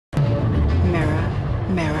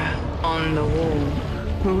Mirror on the wall,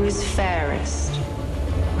 who is fairest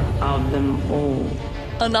of them all?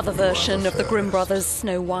 Another version of the Grimm brothers'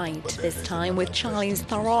 Snow White, this time with Charlize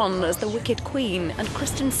Theron as the Wicked Queen and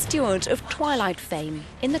Kristen Stewart of Twilight fame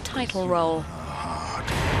in the title role.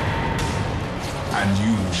 And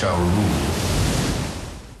you shall rule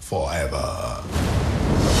forever.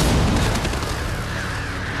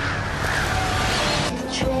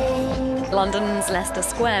 London's Leicester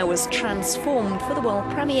Square was transformed for the world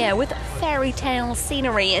premiere with fairy tale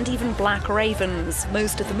scenery and even black ravens.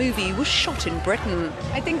 Most of the movie was shot in Britain.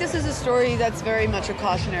 I think this is a story that's very much a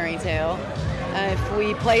cautionary tale. If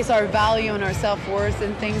we place our value and our self-worth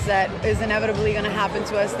in things that is inevitably going to happen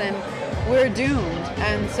to us, then we're doomed.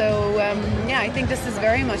 And so, yeah, I think this is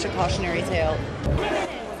very much a cautionary tale.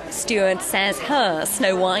 Stewart says her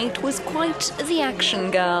Snow White was quite the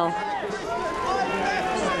action girl.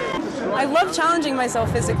 I love challenging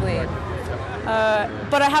myself physically,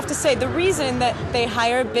 but I have to say the reason that they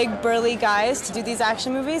hire big burly guys to do these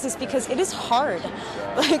action movies is because it is hard.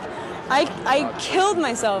 Like, I killed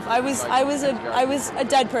myself. I was a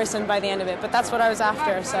dead person by the end of it, but that's what I was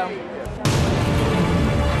after. So.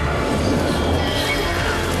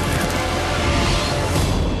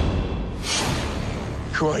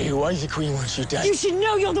 Who are you? Why is the Queen wants you dead? You should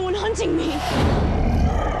know you're the one hunting me.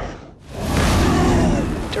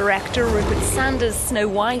 Director Rupert Sanders' Snow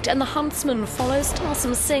White and the Huntsman follows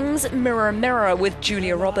Tarsem Singh's Mirror Mirror with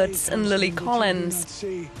Julia Roberts and Lily Collins.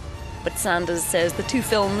 But Sanders says the two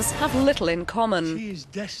films have little in common. She is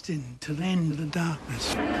destined to end the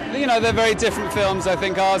darkness. You know, they're very different films. I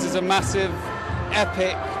think ours is a massive,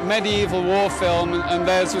 epic, medieval war film, and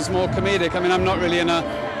theirs was more comedic. I mean, I'm not really in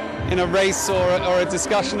a race or a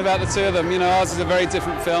discussion about the two of them. You know, ours is a very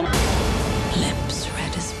different film. Lips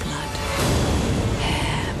red as blood,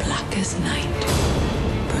 hair black as night.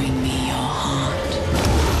 Bring me your heart,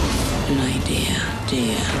 my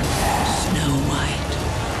dear Snow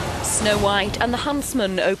White. Snow White and the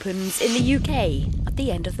Huntsman opens in the UK at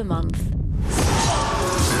the end of the month.